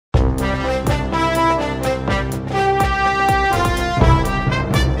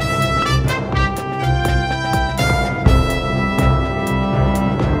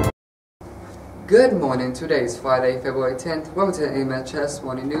Good morning. Today is Friday, February 10th. Welcome to the AMHS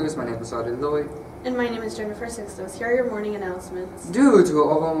Morning News. My name is Arden Lloyd. And my name is Jennifer Sixtos. Here are your morning announcements. Due to an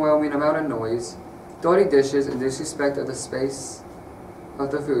overwhelming amount of noise, dirty dishes, and disrespect of the space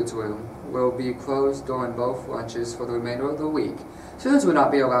of the foods room will be closed during both lunches for the remainder of the week. Students will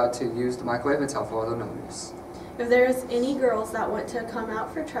not be allowed to use the microwave until further notice. If there is any girls that want to come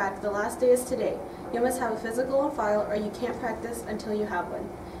out for track, the last day is today. You must have a physical on file or you can't practice until you have one.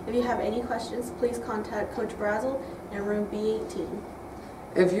 If you have any questions, please contact Coach Brazel in room B18.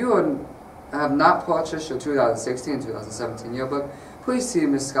 If you have not purchased your 2016-2017 yearbook, please see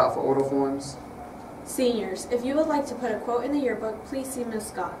Ms. Scott for order forms. Seniors, if you would like to put a quote in the yearbook, please see Ms.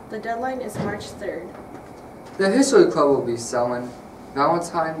 Scott. The deadline is March 3rd. The History Club will be selling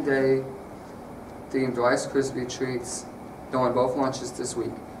Valentine's Day themed Rice Krispie treats during both lunches this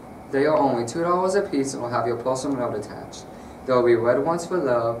week. They are only $2 a piece and will have your personal note attached. There will be red ones for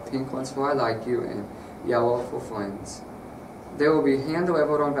love, pink ones for I like you, and yellow for friends. They will be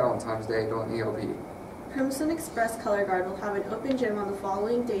hand-delivered on Valentine's Day during ELB. Crimson Express Color Guard will have an open gym on the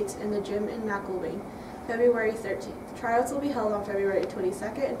following dates in the gym in McElwain. February 13th. Tryouts will be held on February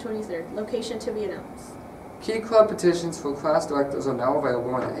 22nd and 23rd. Location to be announced. Key Club petitions for class directors are now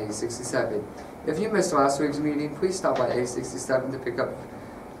available on A67. If you missed last week's meeting, please stop by A67 to pick up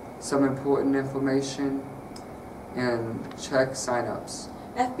some important information and check sign-ups.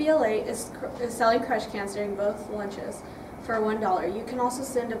 FBLA is selling crush cans during both lunches for $1. You can also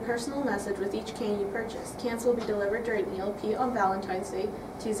send a personal message with each can you purchase. Cans will be delivered during ELP on Valentine's Day,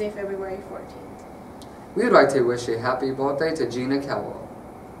 Tuesday, February 14th. We would like to wish a happy birthday to Gina Kellogg.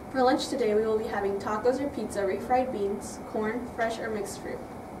 For lunch today, we will be having tacos or pizza, refried beans, corn, fresh or mixed fruit.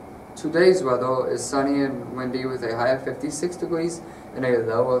 Today's weather is sunny and windy with a high of 56 degrees and a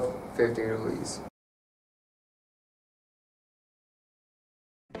low of 50 degrees.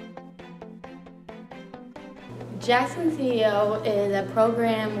 Jackson CEO is a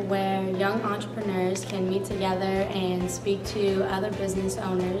program where young entrepreneurs can meet together and speak to other business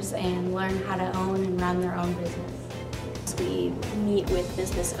owners and learn how to own and run their own business. We meet with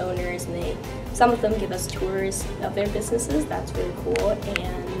business owners and some of them give us tours of their businesses. That's really cool,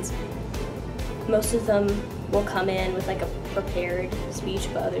 and most of them will come in with like a prepared speech,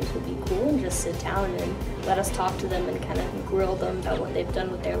 but others will be cool and just sit down and let us talk to them and kind of grill them about what they've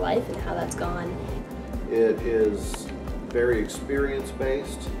done with their life and how that's gone. It is very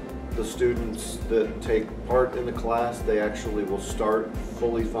experience-based. The students that take part in the class, they actually will start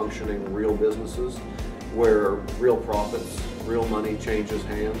fully functioning real businesses where real profits, real money changes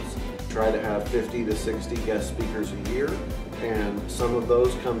hands. Try to have 50 to 60 guest speakers a year, and some of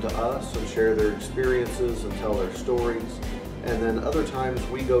those come to us and share their experiences and tell their stories. And then other times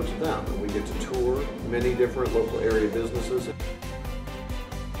we go to them and we get to tour many different local area businesses.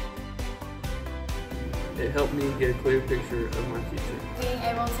 It helped me get a clear picture of my future. Being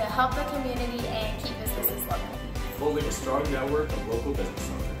able to help the community and keep businesses local. Building a strong network of local business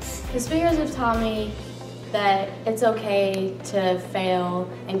owners. The speakers have taught me that it's okay to fail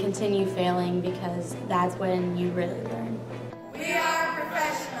and continue failing because that's when you really learn. We are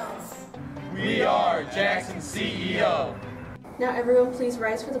professionals. We are Jackson CEO. Now everyone please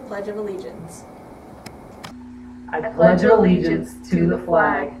rise for the Pledge of Allegiance. I pledge allegiance to the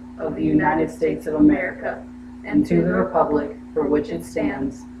flag of the United States of America and to the republic for which it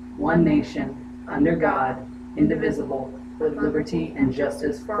stands, one nation, under God, indivisible, with liberty and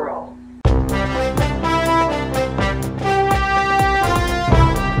justice for all.